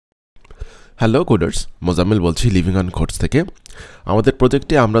Hello coders, Mozammel বলছি living on codes থেকে। আমাদের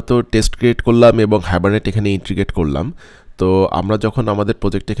প্রজেক্টে আমরা তো টেস্ট ক্রিয়েট করলাম এবং হাইবারনেট এখানে ইন্টিগ্রেট করলাম। তো আমরা যখন আমাদের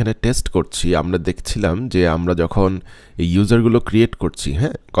প্রজেক্ট এখানে টেস্ট করছি, আমরা দেখছিলাম যে আমরা যখন এই ইউজারগুলো ক্রিয়েট করছি,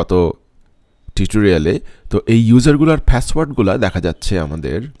 কত টিউটোরিয়ালে, তো এই ইউজারগুলোর পাসওয়ার্ডগুলো দেখা যাচ্ছে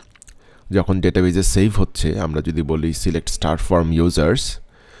আমাদের যখন ডেটাবেজে সেভ হচ্ছে। আমরা যদি বলি সিলেক্ট স্টার ফর্ম ইউজার্স,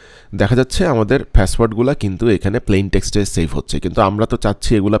 দেখা যাচ্ছে আমাদের পাসওয়ার্ডগুলো কিন্তু এখানে প্লেন টেক্সটে সেভ হচ্ছে, কিন্তু আমরা তো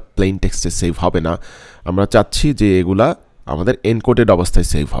চাচ্ছি এগুলা প্লেন টেক্সটে সেভ হবে না। আমরা চাচ্ছি যে এগুলা আমাদের এনকোডেড অবস্থায়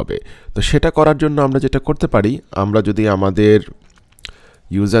সেভ হবে। তো সেটা করার জন্য আমরা যেটা করতে পারি, আমরা যদি আমাদের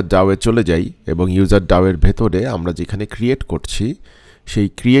ইউজার ডাওয়ে চলে যাই এবং ইউজার ডাওয়ের ভেতরে আমরা যেখানে ক্রিয়েট করছি সেই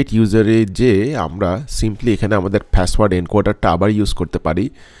ক্রিয়েট ইউজারে যে আমরা সিম্পলি এখানে আমাদের পাসওয়ার্ড এনকোডারটা আবার ইউজ করতে পারি।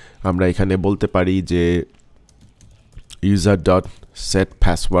 আমরা এখানে বলতে পারি যে user dot set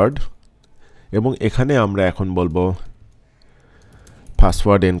password এবং এখানে আমরা এখন বলবো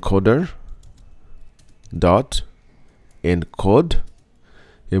password encoder dot encode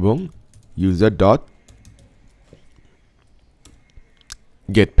এবং user dot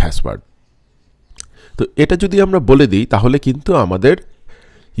get password। তো এটা যদি আমরা বলে দিই তাহলে কিন্তু আমাদের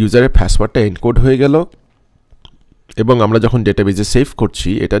ইউজারের পাসওয়ার্ডটা এনকোড হয়ে গেল এবং আমরা যখন ডেটাবেজে সেভ করছি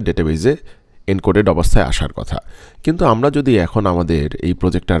এটা ডেটাবেজে এনকোডেড অবস্থায় আসার কথা। কিন্তু আমরা যদি এখন আমাদের এই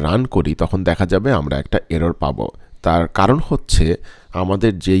প্রজেক্টটা রান করি তখন দেখা যাবে আমরা একটা এরর পাবো। তার কারণ হচ্ছে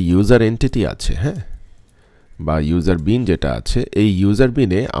আমাদের যে ইউজার এন্টিটি আছে বা ইউজার বিন যেটা আছে, এই ইউজার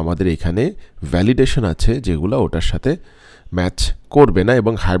বিনে আমাদের এখানে ভ্যালিডেশন আছে যেগুলো ওটার সাথে ম্যাচ করবে না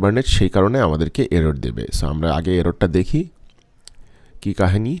এবং হাইবারনেট সেই কারণে আমাদেরকে এরর দেবে। সো আমরা আগে এররটা দেখি কি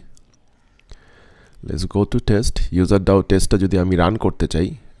কাহিনী। Let's go to test. User Dao টেস্টটা যদি আমি রান করতে চাই,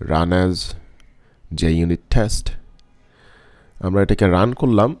 রান অ্যাজ JUnit টেস্ট, আমরা এটাকে রান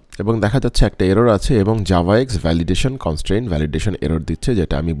করলাম এবং দেখা যাচ্ছে একটা এরর আছে এবং জাভাএক্স ভ্যালিডেশন কনস্ট্রেইন ভ্যালিডেশন এরর দিচ্ছে,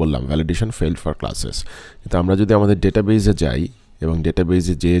 যেটা আমি বললাম ভ্যালিডেশন ফেইলড ফর ক্লাসেস। কিন্তু আমরা যদি আমাদের ডেটাবেজে যাই এবং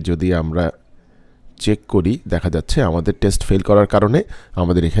ডেটাবেজে যেয়ে যদি আমরা চেক করি, দেখা যাচ্ছে আমাদের টেস্ট ফেল করার কারণে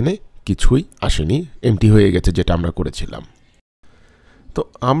আমাদের এখানে কিছুই আসেনি, এমটি হয়ে গেছে যেটা আমরা করেছিলাম। তো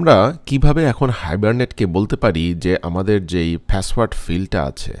আমরা কিভাবে এখন হাইবারনেটকে বলতে পারি যে আমাদের যেই পাসওয়ার্ড ফিল্ডটা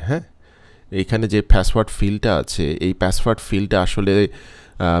আছে, এইখানে যে পাসওয়ার্ড ফিল্ডটা আছে, এই পাসওয়ার্ড ফিল্ডটা আসলে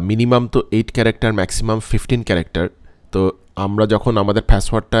মিনিমাম তো 8 ক্যারেক্টার, ম্যাক্সিমাম 15 ক্যারেক্টার। তো আমরা যখন আমাদের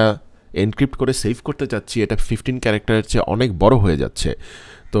পাসওয়ার্ডটা এনক্রিপ্ট করে সেভ করতে চাচ্ছি, এটা 15 ক্যারেক্টারের চেয়ে অনেক বড় হয়ে যাচ্ছে।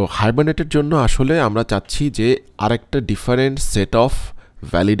 তো হাইবারনেটের জন্য আসলে আমরা চাচ্ছি যে আরেকটা ডিফারেন্ট সেট অফ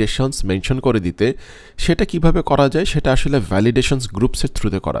ভ্যালিডেশনস মেনশন করে দিতে। সেটা কিভাবে করা যায়, সেটা আসলে ভ্যালিডেশনস গ্রুপসের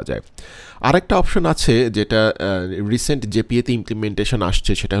থ্রুতে করা যায়। আরেকটা অপশন আছে যেটা রিসেন্ট জেপিএতে ইমপ্লিমেন্টেশন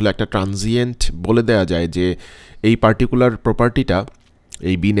আসছে, সেটা হলো একটা ট্রানজিয়েন্ট বলে দেওয়া যায় যে এই পার্টিকুলার প্রপার্টিটা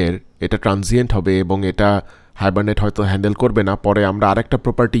এই বিনের এটা ট্রানজিয়েন্ট হবে এবং এটা হাইবারনেট হয়তো হ্যান্ডেল করবে না, পরে আমরা আরেকটা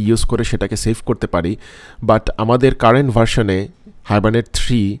প্রপার্টি ইউজ করে সেটাকে সেভ করতে পারি। বাট আমাদের কারেন্ট ভার্সনে হাইবারনেট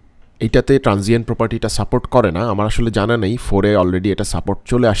 3 এইটাতে ট্রানজিয়েন্ট প্রপার্টিটা সাপোর্ট করে না। আমার আসলে জানা নেই 4-এ অলরেডি এটা সাপোর্ট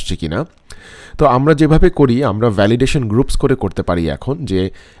চলে আসছে কিনা। তো আমরা যেভাবে করি, আমরা ভ্যালিডেশন গ্রুপস করে করতে পারি এখন, যে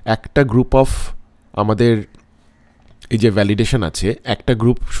একটা গ্রুপ অফ আমাদের এই যে ভ্যালিডেশন আছে, একটা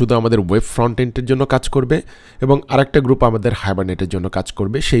গ্রুপ শুধু আমাদের ওয়েব ফ্রন্ট এন্ডের জন্য কাজ করবে এবং আরেকটা গ্রুপ আমাদের হাইবারনেটের জন্য কাজ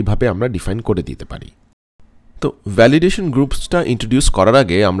করবে, সেইভাবে আমরা ডিফাইন করে দিতে পারি। তো ভ্যালিডেশন গ্রুপসটা ইন্ট্রোডিউস করার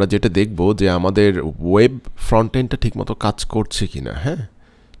আগে আমরা যেটা দেখব যে আমাদের ওয়েব ফ্রন্ট এন্ডটা ঠিকমতো কাজ করছে কিনা।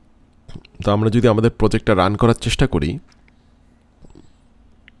 তো আমরা যদি আমাদের প্রজেক্টটা রান করার চেষ্টা করি,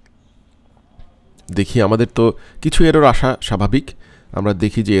 দেখি আমাদের তো কিছু এরর আসা স্বাভাবিক। আমরা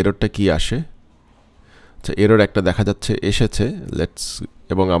দেখি যে এররটা কি আসে। আচ্ছা, এরর একটা দেখা যাচ্ছে এসেছে,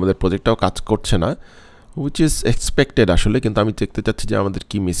 এবং আমাদের প্রজেক্টটাও কাজ করছে না, উইচ ইজ এক্সপেক্টেড আসলে। কিন্তু আমি দেখতে চাচ্ছি যে আমাদের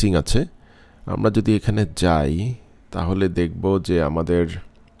কি মিসিং আছে। আমরা যদি এখানে যাই তাহলে দেখব যে আমাদের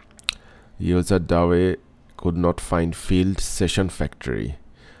user ডাওয়ে could not find field session factory.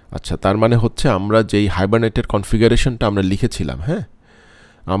 আচ্ছা, তার মানে হচ্ছে আমরা যেই হাইবারনেটের কনফিগারেশনটা আমরা লিখেছিলাম,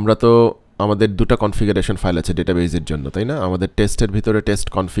 আমরা তো আমাদের দুটো কনফিগারেশন ফাইল আছে ডেটাবেজের জন্য, তাই না? আমাদের টেস্টের ভিতরে টেস্ট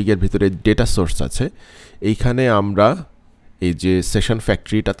কনফিগের ভিতরে ডেটা সোর্স আছে। এইখানে আমরা এই যে সেশন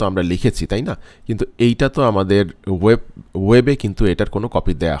ফ্যাক্টরিটা তো আমরা লিখেছি, তাই না? কিন্তু এইটা তো আমাদের ওয়েবে কিন্তু এটার কোনো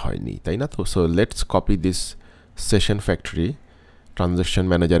কপি দেয়া হয়নি, তাই না? তো so let's copy this session factory transaction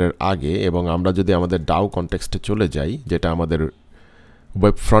ম্যানেজারের আগে, এবং আমরা যদি আমাদের ডাও কনটেক্সটে চলে যাই, যেটা আমাদের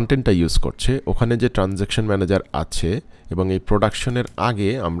ওয়েব ফ্রন্টএন্ডটা ইউজ করছে, ওখানে যে ট্রানজ্যাকশন ম্যানেজার আছে এবং এই প্রোডাকশনের আগে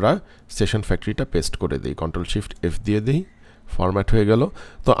আমরা সেশন ফ্যাক্টরিটা পেস্ট করে দিই, Ctrl+Shift+F দিয়ে দিই, ফরম্যাট হয়ে গেল।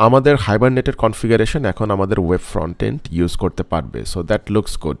 তো আমাদের হাইবারনেটের কনফিগারেশন এখন আমাদের ওয়েব ফ্রন্টএন্ড ইউজ করতে পারবে। So that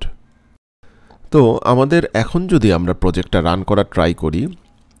looks good. তো আমাদের এখন যদি আমরা প্রজেক্টটা রান করা ট্রাই করি,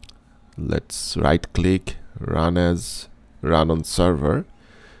 let's write click, run on server,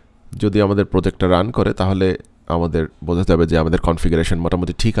 যদি আমাদের প্রজেক্টটা রান করে তাহলে আমাদের বোঝা যাবে যে আমাদের কনফিগারেশন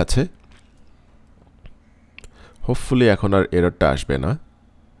মোটামুটি ঠিক আছে। হোপফুলি এখন আর এররটা আসবে না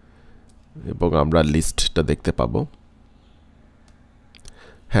এবং আমরা লিস্টটা দেখতে পাবো।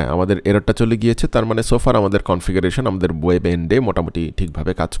 হ্যাঁ, আমাদের এররটা চলে গিয়েছে, তার মানে সোফার আমাদের কনফিগারেশন আমাদের ওয়েব এন্ডে মোটামুটি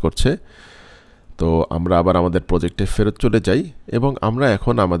ঠিকভাবে কাজ করছে। তো আমরা আবার আমাদের প্রজেক্টে ফেরত চলে যাই এবং আমরা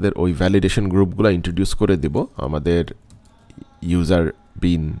এখন আমাদের ওই ভ্যালিডেশন গ্রুপগুলো ইন্ট্রোডিউস করে দেব আমাদের ইউজার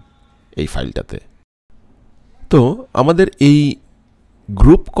বিন এই ফাইলটাতে। তো আমাদের এই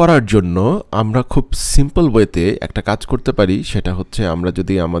গ্রুপ করার জন্য আমরা খুব সিম্পল ওয়েতে একটা কাজ করতে পারি, সেটা হচ্ছে আমরা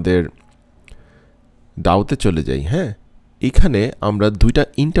যদি আমাদের ডাউতে চলে যাই, হ্যাঁ, এখানে আমরা দুইটা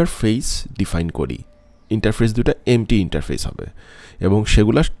ইন্টারফেস ডিফাইন করি। ইন্টারফেস দুইটা এমটি ইন্টারফেস হবে এবং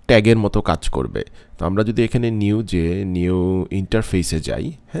সেগুলো ট্যাগের মতো কাজ করবে। তো আমরা যদি এখানে নিউ ইন্টারফেসে যাই,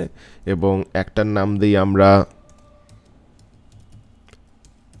 হ্যাঁ, এবং একটার নাম দিই আমরা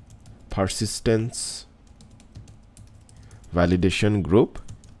পারসিস্টেন্স ভ্যালিডেশন গ্রুপ,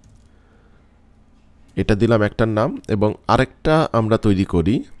 এটা দিলাম একটার নাম, এবং আরেকটা আমরা তৈরি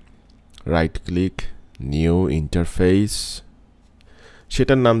করি রাইট ক্লিক নিউ ইন্টারফেস,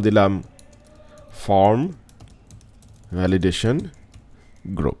 সেটার নাম দিলাম ফর্ম ভ্যালিডেশন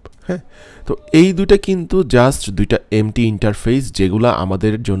গ্রুপ। হ্যাঁ, তো এই দুইটা কিন্তু জাস্ট দুইটা এমটি ইন্টারফেস যেগুলো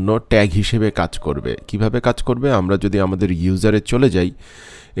আমাদের জন্য ট্যাগ হিসেবে কাজ করবে। কিভাবে কাজ করবে? আমরা যদি আমাদের ইউজারে চলে যাই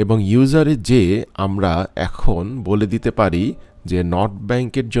এবং ইউজারে যে আমরা এখন বলে দিতে পারি যে নট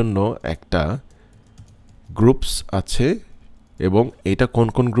ব্যাংকের জন্য একটা গ্রুপস আছে এবং এটা কোন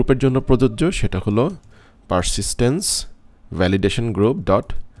কোন গ্রুপের জন্য প্রযোজ্য, সেটা হলো persistence validation group dot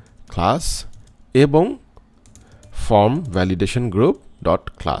class এবং form validation group dot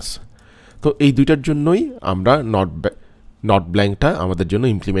class. তো এই দুইটার জন্যই আমরা নট ব্ল্যাঙ্কটা আমাদের জন্য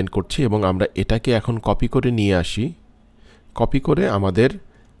ইমপ্লিমেন্ট করছি এবং আমরা এটাকে এখন কপি করে নিয়ে আসি। কপি করে আমাদের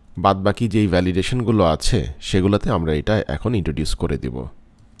বাদবাকি যেই ভ্যালিডেশনগুলো আছে সেগুলোতে আমরা এটা এখন ইন্ট্রোডিউস করে দিব।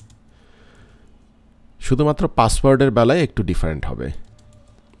 শুধুমাত্র পাসওয়ার্ডের বেলায় একটু ডিফারেন্ট হবে।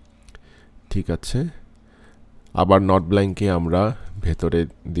 ঠিক আছে, আবার নট ব্ল্যাঙ্কে আমরা ভেতরে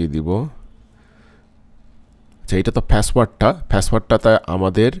দিয়ে দিব। আচ্ছা, এটা তো পাসওয়ার্ডটাতে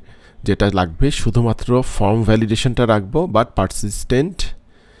আমাদের যেটা লাগবে শুধুমাত্র ফর্ম ভ্যালিডেশনটা রাখবো, বাট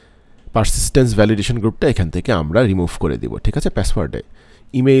পারসিস্টেন্স ভ্যালিডেশন গ্রুপটা এখান থেকে আমরা রিমুভ করে দিব। ঠিক আছে, পাসওয়ার্ডে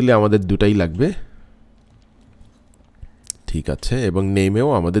ইমেইলে আমাদের দুটাই লাগবে। ঠিক আছে, এবং নেমেও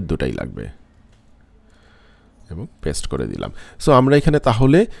আমাদের দুটাই লাগবে এবং পেস্ট করে দিলাম। সো আমরা এখানে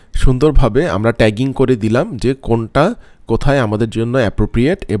তাহলে সুন্দরভাবে আমরা ট্যাগিং করে দিলাম যে কোনটা কোথায় আমাদের জন্য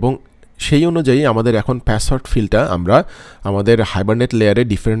অ্যাপ্রোপ্রিয়েট, এবং সেই অনুযায়ী আমাদের এখন পাসওয়ার্ড ফিল্ডটা আমরা আমাদের হাইবারনেট লেয়ারে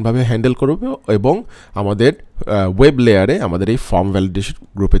ডিফারেন্টভাবে হ্যান্ডেল করব এবং আমাদের ওয়েব লেয়ারে আমাদের এই ফর্ম ভ্যালিডেশন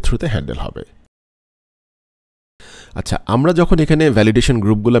গ্রুপের থ্রুতে হ্যান্ডেল হবে। আচ্ছা, আমরা যখন এখানে ভ্যালিডেশন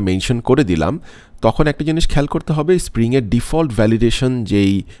গ্রুপগুলো মেনশন করে দিলাম তখন একটা জিনিস খেয়াল করতে হবে, স্প্রিংয়ের ডিফল্ট ভ্যালিডেশন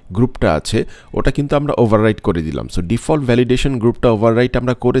যেই গ্রুপটা আছে ওটা কিন্তু আমরা ওভাররাইট করে দিলাম। সো ডিফল্ট ভ্যালিডেশন গ্রুপটা ওভাররাইট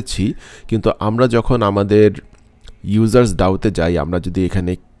আমরা করেছি, কিন্তু আমরা যখন আমাদের ইউজার্স ডাউতে যাই, আমরা যদি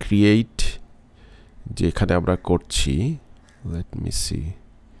এখানে ক্রিয়েট যেখানে আমরা করছি, let me C,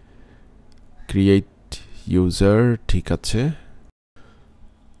 create user, ঠিক আছে,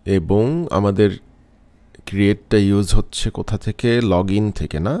 এবং আমাদের ক্রিয়েটটা ইউজ হচ্ছে কোথা থেকে? লগইন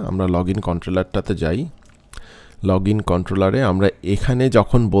থেকে না, আমরা লগইন কন্ট্রোলারটাতে যাই। লগইন কন্ট্রোলারে আমরা এখানে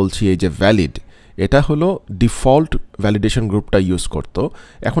যখন বলছি এই যে ভ্যালিড, এটা হলো ডিফল্ট ভ্যালিডেশন গ্রুপটা ইউজ করতো।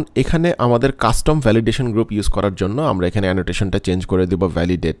 এখন এখানে আমাদের কাস্টম ভ্যালিডেশন গ্রুপ ইউজ করার জন্য আমরা এখানে অ্যানোটেশনটা চেঞ্জ করে দেব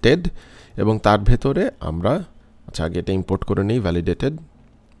ভ্যালিডেটেড, এবং তার ভেতরে আমরা, আচ্ছা আগে এটা ইম্পোর্ট করে নিই ভ্যালিডেটেড,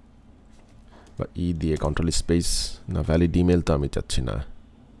 বা ই দিয়ে কন্ট্রোল স্পেস, না ভ্যালিড ইমেল তো আমি চাচ্ছি না,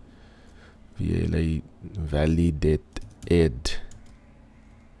 ভ্যালিডেটেড,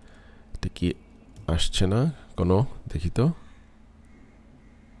 এটা কি আসছে না কোনো, দেখি তো,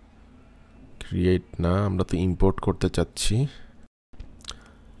 ক্রিয়েট না, আমরা তো ইম্পোর্ট করতে চাচ্ছি।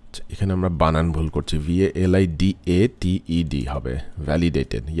 এখানে আমরা বানান ভুল করছি, VALIDATED হবে,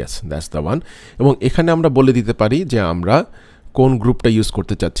 validated, yes that's the one. এবং এখানে আমরা বলে দিতে পারি যে আমরা কোন গ্রুপটা ইউজ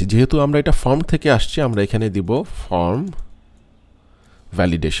করতে চাচ্ছি। যেহেতু আমরা এটা ফর্ম থেকে আসছি, আমরা এখানে দিব form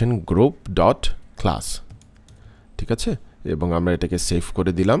validation group dot class. ঠিক আছে, এবং আমরা এটাকে সেভ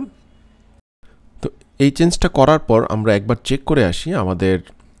করে দিলাম। তো এই চেঞ্জটা করার পর আমরা একবার চেক করে আসি আমাদের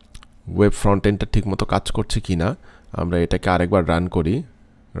ওয়েব ফ্রন্ট এন্ডটা ঠিকমতো কাজ করছে কি না। আমরা এটাকে আরেকবার রান করি,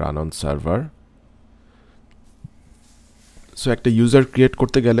 রান অন সার্ভার। সো একটা ইউজার ক্রিয়েট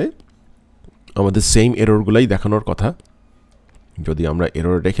করতে গেলে আমাদের সেম এররগুলাই দেখানোর কথা। যদি আমরা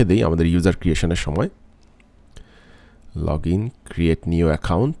এরর রেখে দিই আমাদের ইউজার ক্রিয়েশনের সময়, log in, create new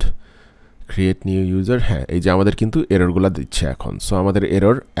account, create new user, হ্যাঁ এই যে আমাদের কিন্তু এররগুলো দিচ্ছে এখন। সো আমাদের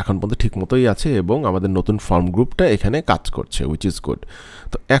এরর এখন পর্যন্ত ঠিক মতোই আছে এবং আমাদের নতুন ফর্ম গ্রুপটা এখানে কাজ করছে, উইচ ইজ গুড।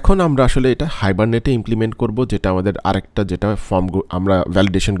 তো এখন আমরা আসলে এটা হাইবারনেটে ইমপ্লিমেন্ট করব, যেটা আমাদের আরেকটা যেটা ফর্ম গ্রুপ আমরা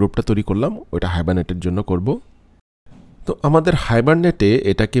ভ্যালিডেশন গ্রুপটা তৈরি করলাম ওটা হাইবারনেটের জন্য করব। তো আমাদের হাইবারনেটে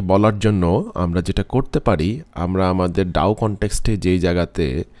এটাকে বলার জন্য আমরা যেটা করতে পারি, আমরা আমাদের ডাও কনটেক্সটে যেই জায়গাতে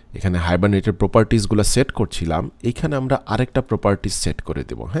এখানে হাইবারনেটের প্রপার্টিসগুলো সেট করছিলাম, এইখানে আমরা আরেকটা প্রপার্টিস সেট করে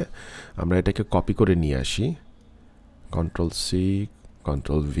দেব। হ্যাঁ, আমরা এটাকে কপি করে নিয়ে আসি, Ctrl+C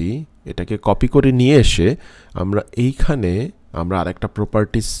Ctrl+V, এটাকে কপি করে নিয়ে এসে আমরা এইখানে আমরা আরেকটা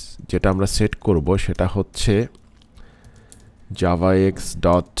প্রপার্টিস যেটা আমরা সেট করব সেটা হচ্ছে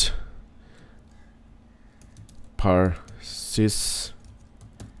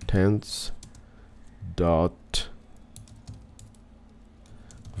javax.persistence dot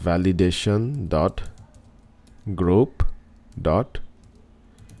validation dot group dot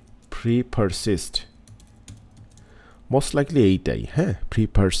pre-persist, most likely এইটাই। হ্যাঁ,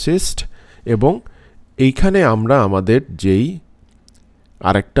 pre-persist, এবং এইখানে আমরা আমাদের যেই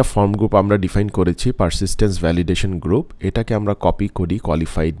আরেকটা ফর্ম গ্রুপ আমরা ডিফাইন করেছি পারসিস্টেন্স ভ্যালিডেশন গ্রুপ, এটাকে আমরা কপি করি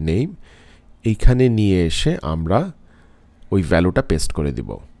কোয়ালিফাইড নেম, এইখানে নিয়ে এসে আমরা ওই ভ্যালুটা পেস্ট করে দিব।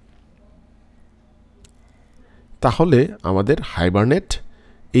 তাহলে আমাদের হাইবারনেট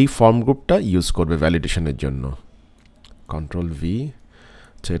এই ফর্ম গ্রুপটা ইউজ করবে ভ্যালিডেশনের জন্য। Ctrl+V,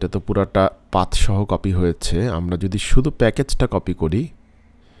 আচ্ছা এটা তো পুরাটা পাথ সহ কপি হয়েছে, আমরা যদি শুধু প্যাকেজটা কপি করি,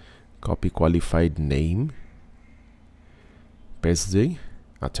 কপি কোয়ালিফাইড নেম, পেস্ট দিই,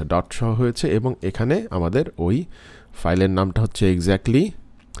 আচ্ছা ডট সহ হয়েছে, এবং এখানে আমাদের ওই ফাইলের নামটা হচ্ছে exactly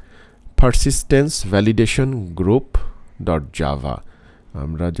persistence validation group dot java।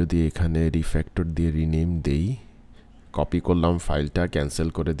 আমরা যদি এখানে রিফ্যাক্টর দিয়ে রিনেম দেই, কপি করলাম ফাইলটা, ক্যান্সেল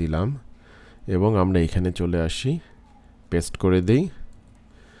করে দিলাম এবং আমরা এখানে চলে আসি, পেস্ট করে দেই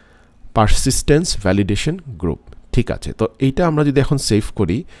persistence validation group। ঠিক আছে, তো এইটা আমরা যদি এখন সেভ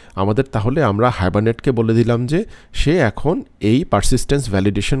করি আমাদের, তাহলে আমরা হাইবারনেটকে বলে দিলাম যে সে এখন এই persistence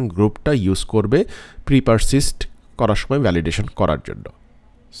validation গ্রুপটা ইউজ করবে প্রি-পারসিস্ট করার সময় ভ্যালিডেশন করার জন্য।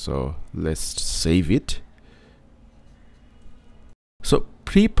 So let's save it. So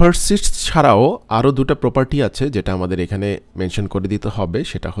pre-persist ছাড়াও আরও দুটো প্রপার্টি আছে যেটা আমাদের এখানে মেনশন করে দিতে হবে,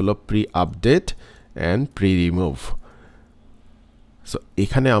 সেটা হলো pre-update and pre-remove। সো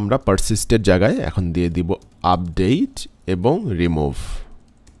এখানে আমরা পারসিস্টের জায়গায় এখন দিয়ে দিব আপডেট এবং রিমুভ।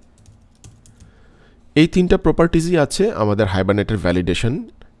 এই তিনটা প্রপার্টিজই আছে আমাদের হাইবারনেটের ভ্যালিডেশন,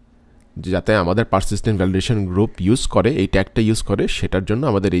 যাতে আমাদের পারসিস্টেন্ট ভ্যালিডেশন গ্রুপ ইউজ করে, এই ট্যাগটা ইউজ করে, সেটার জন্য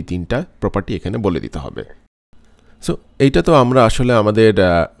আমাদের এই তিনটা প্রপার্টি এখানে বলে দিতে হবে। সো এইটা তো আমরা আসলে আমাদের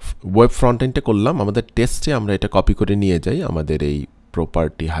ওয়েব ফ্রন্ট এন্ডে করলাম, আমাদের টেস্টে আমরা এটা কপি করে নিয়ে যাই, আমাদের এই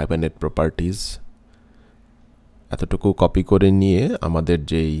প্রপার্টি হাইবারনেট প্রপার্টিজ এতটুকু কপি করে নিয়ে আমাদের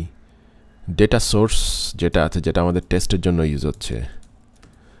যেই ডেটা সোর্স যেটা আছে, যেটা আমাদের টেস্টের জন্য ইউজ হচ্ছে,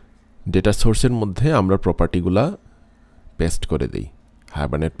 ডেটা সোর্সের মধ্যে আমরা প্রপার্টিগুলা পেস্ট করে দিই,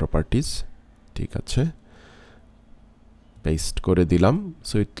 হাইবারনেট প্রপার্টিজ। ঠিক আছে, পেস্ট করে দিলাম।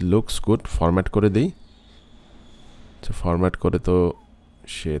 So it looks good, format করে দিই। আচ্ছা ফরম্যাট করে তো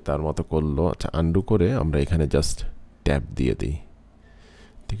সে তার মতো করলো। আচ্ছা আনডু করে আমরা এখানে জাস্ট ট্যাব দিয়ে দিই।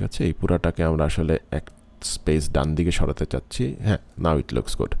 ঠিক আছে, এই পুরাটাকে আমরা আসলে এক স্পেস ডান দিকে সরাতে চাচ্ছি। হ্যাঁ, নাও ইট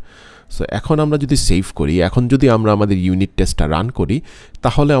লুকস গুড। সো এখন আমরা যদি সেভ করি, এখন যদি আমরা আমাদের ইউনিট টেস্টটা রান করি,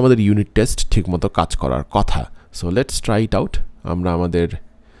 তাহলে আমাদের ইউনিট টেস্ট ঠিকমতো কাজ করার কথা। So let's try it out. আমরা আমাদের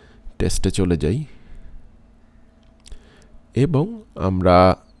টেস্টে চলে যাই এবং আমরা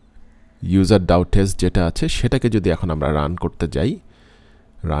ইউজার ডাউ টেস্ট যেটা আছে সেটাকে যদি এখন আমরা রান করতে যাই,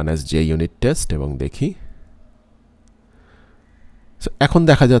 run as J unit test, এবং দেখি এখন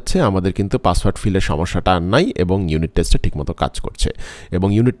দেখা যাচ্ছে আমাদের কিন্তু পাসওয়ার্ড ফিলের সমস্যাটা আর নাই এবং ইউনিট টেস্টটা ঠিকমতো কাজ করছে। এবং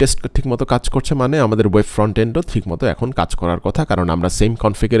ইউনিট টেস্ট ঠিকমতো কাজ করছে মানে আমাদের ওয়েব ফ্রন্ট এন্ডও ঠিকমতো এখন কাজ করার কথা, কারণ আমরা সেম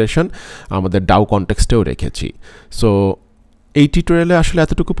কনফিগারেশন আমাদের ডাউ কনটেক্সটেও রেখেছি। সো এই টিউটোরিয়ালে আসলে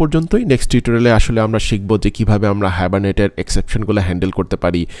এতটুকু পর্যন্তই। নেক্সট টিউটোরিয়ালে আসলে আমরা শিখব যে কীভাবে আমরা হাইবারনেটের এক্সেপশনগুলো হ্যান্ডেল করতে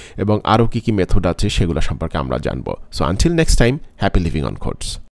পারি এবং আরও কী কী মেথড আছে সেগুলো সম্পর্কে আমরা জানবো। So until next time, happy living on codes.